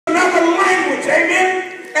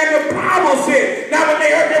Amen? And the Bible said, now when they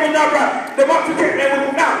heard they was not right, the multitude came and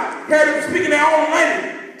was now heard them speaking their own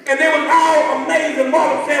language. And they was all amazed and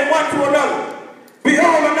marveled, saying one to another,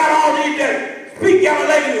 behold, are not all these that speak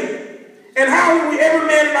Galileans? And how we every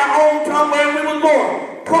man in our own tongue where we was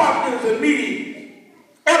born, Parthians and Medes,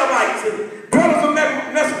 Elamites, and brothers of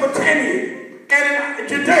Mesopotamia, and in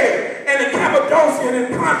Judea, and in Cappadocia, and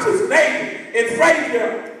in Pontus, and Asia, in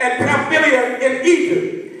Phrygia, and Pamphylia, in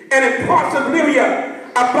Egypt, and in parts of Libya,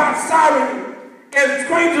 about Cyrene, and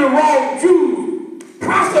strangers of Rome, Jews,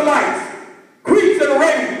 proselytes, Greeks, and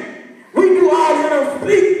Arabians. We do all here to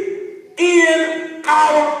speak in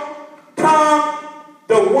our tongue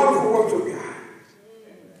the wonderful works of God.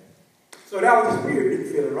 So that was the Spirit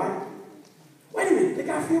didn't feel it, right? Wait a minute, they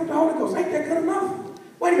got filled with the Holy Ghost. Ain't that good enough?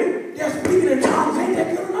 Wait a minute, they're speaking in tongues. Ain't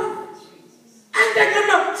that good enough? Ain't that good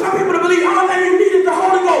enough? Some people believe all that you need is the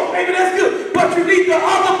Holy Ghost. Maybe that's good, but you need the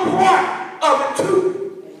other part of it too.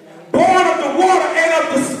 Born of the water and of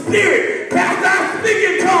the Spirit. Pastor, I speak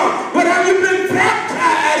in tongues, but have you been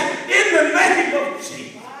baptized in the name of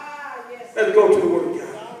Jesus? Let's go to the Word of God.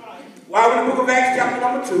 While we're in the book of Acts, chapter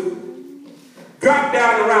number 2, drop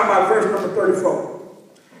down around by verse number 34.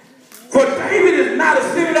 For David is not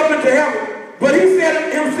ascended up into heaven, but he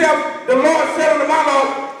said himself, the Lord said unto my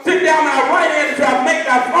Lord, sit down on thy right hand until I make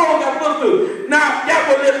thy throne thy footstool. Now that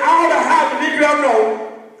will let all the house of Israel know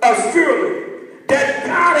assuredly that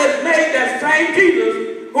God has made that same Jesus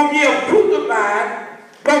whom ye have crucified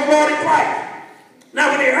from Lord in Christ.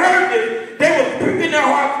 Now when they heard this, they were pricked in their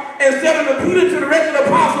hearts and said unto Peter to the rest of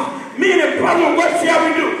the apostles, men and brethren, what shall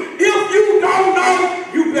we do? If you don't know,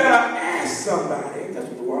 you better ask somebody. That's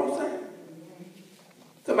what the world says.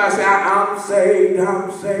 Somebody say, I'm saved,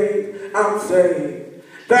 I'm saved, I'm saved.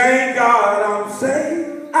 Thank God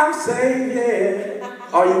I'm saved, yeah.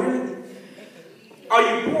 Are you really? Are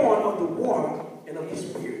you born of the water and of the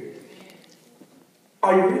Spirit?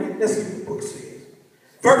 Are you really? Let's see what the book says.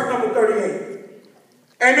 Verse number 38.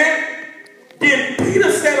 Amen. Then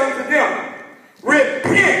Peter said unto them,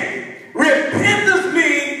 repent. Repentance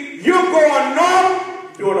means you're going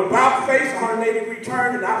north, doing an about face, 180-degree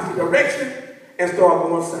turn in the opposite direction, and start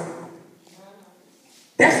going south.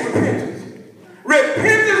 That's repentance.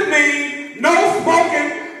 Repentance means no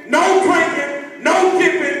smoking, no drinking, no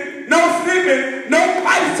dipping, no sniffing, no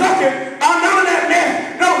pipe sucking, none of that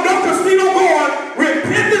mess, no casino going.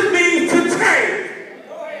 Repentance means to change.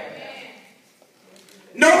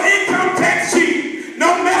 No income tax sheet,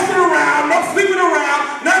 no messing around, no sleeping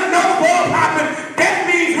around, no ball popping. That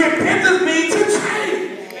means repentance means to change.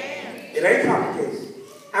 It ain't complicated.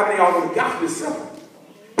 How many of y'all know the gospel is simple?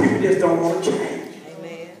 People just don't want to change.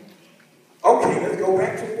 Amen. Okay, let's go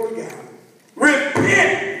back to the Word of God.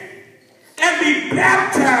 Repent and be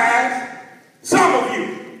baptized, some of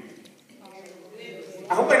you.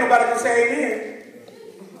 I hope ain't nobody gonna say amen.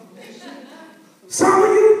 Some of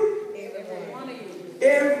you.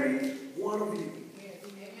 Every one of you.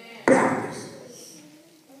 Baptist,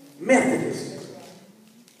 Methodist,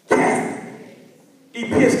 Catholic,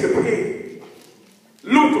 Episcopalian,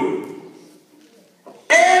 Lutheran.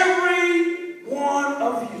 Every one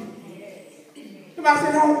of you. Somebody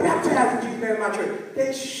said, I don't baptize in Jesus' name in my church.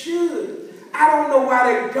 They should. I don't know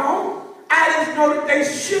why they don't. I just know that they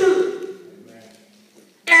should.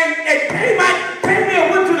 And they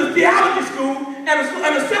went to the theology school and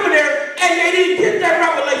the seminary, and they didn't get that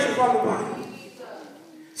revelation from the Bible.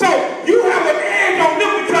 So you have an edge on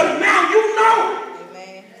them because now you know.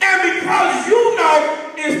 Amen. And because you know,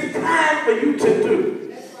 it's time for you to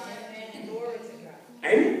do.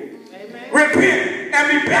 Amen. Amen. Repent and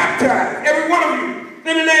be baptized, every one of you,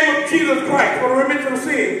 in the name of Jesus Christ for the remission of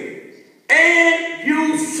sin. And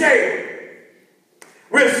you shall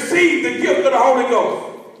receive the gift of the Holy Ghost.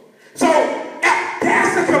 So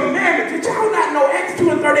that's a commandment. Did y'all not know Acts 2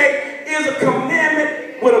 and 38 is a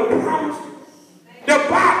commandment with a promise? The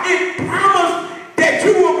Bible, it promised that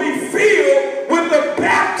you will be filled with the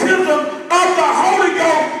baptism of the Holy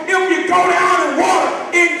Ghost if you go down in water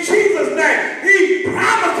in Jesus' name. He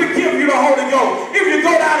promised to give you the Holy Ghost if you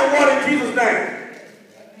go down in water in Jesus' name.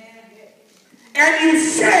 And you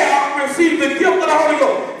shall receive the gift of the Holy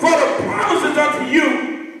Ghost. For the promises unto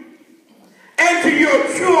you and to your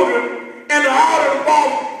children and to all that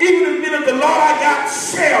involved, even as many as the Lord our God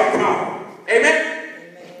shall come. Amen?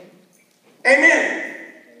 Amen. Amen.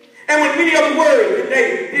 And with many other words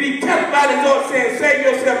today, did he testify to the Lord saying, save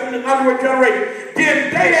yourself from the underworld generation. Then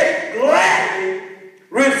they that gladly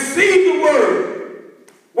received the word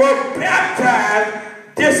were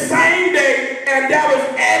baptized this same day, and there was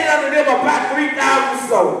added unto them about 3,000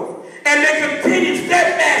 souls. And they continued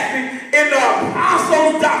steadfastly in the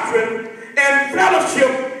apostles' doctrine and fellowship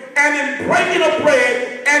and in breaking of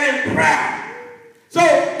bread and in prayer. So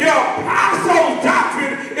the apostles'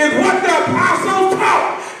 doctrine is what the apostles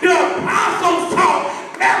taught. The apostles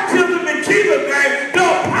taught baptism in Jesus' name. The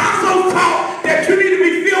apostles taught that you need to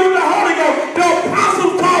be filled with the Holy Ghost. The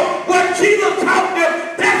apostles taught what Jesus taught them.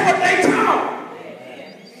 That's what they taught.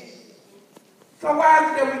 So why is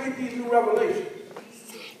it that we get these new revelations?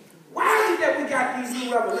 Why is it that we got these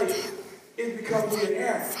new revelations? It's because we're in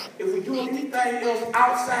error. If we do anything else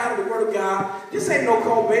outside of the Word of God, this ain't no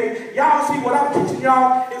cold, baby. Y'all see what I'm teaching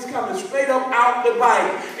y'all? It's coming straight up out the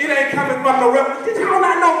Bible. It ain't coming from no revelation. Did y'all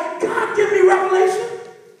not know God give me revelation?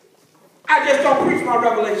 I just don't preach my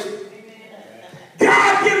revelation.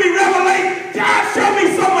 God give me revelation. God show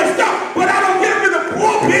me so much stuff, but I don't get up in the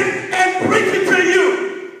pulpit and preach it to you.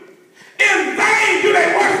 In vain do they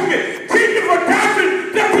worship me, teaching for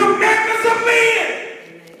doctrine the commandments of men.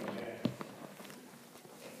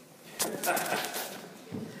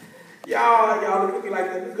 Y'all look at me like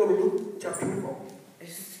that. Let's go to Luke chapter 24.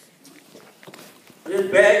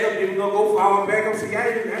 Just bag up, then we're going to go forward, bag up. See,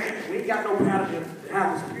 we ain't got no power to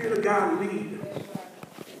how the Spirit of God lead.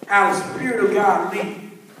 How the Spirit of God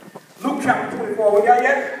lead. Luke chapter 24, we got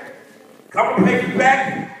yet? Couple pages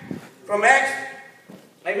back from Acts.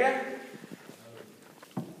 Amen?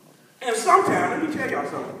 And sometimes, let me tell y'all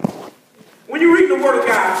something. When you read the Word of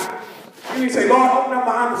God, you need to say, Lord, open up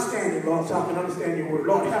my understanding, Lord, so I can understand your Word.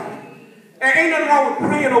 Lord, help me. And ain't nothing wrong with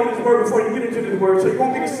praying over this Word before you get into this Word, so you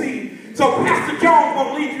won't be deceived. So Pastor Jones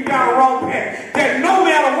won't lead you down the wrong path. That no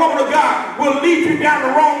man or woman of God will lead you down the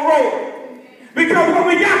wrong road. Because what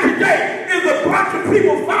we got today is a bunch of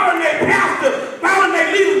people following their pastors, following their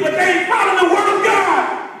leaders, but they ain't following the Word of God.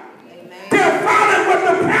 Amen. They're following what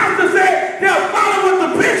the pastor said. They're following what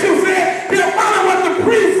the bishop said. They're following what the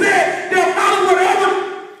priest said. They're following whatever.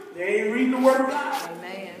 They ain't reading the Word of God.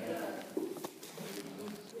 Amen.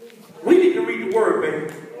 We need to read the Word,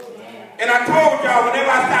 baby. And I told y'all, whenever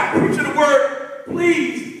I stop preaching the Word,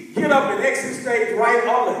 please get up and exit stage right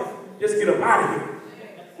or left. Just get up out of here.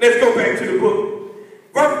 Let's go back to the book.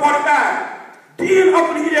 Verse 45. Then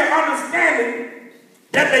open their understanding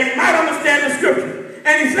that they might understand the scripture.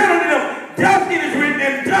 And he said unto them, thus it is written,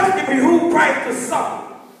 and thus it behooved Christ to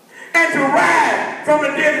suffer, and to rise from the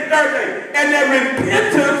dead the third day. And that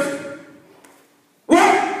repentance,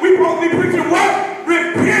 what? We supposed to be preaching what?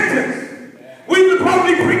 Repentance. We supposed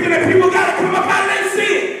to be preaching that people got to come up out of their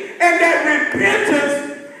sin. And that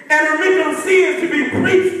repentance and remission of sins to be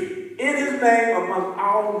preached in his name among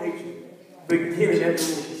all nations, beginning at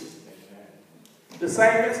Jerusalem. The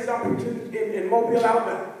same message I'm preaching in Mobile,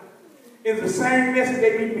 Alabama, is the same message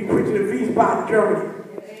they need to be preaching in Wiesbaden, Germany,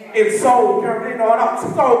 in Seoul, Germany,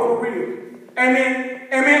 Seoul, Korea. Amen,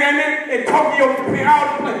 amen, amen. In Tokyo, Japan,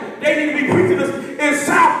 all the places. They need to be preaching this in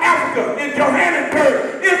South Africa, in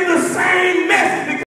Johannesburg,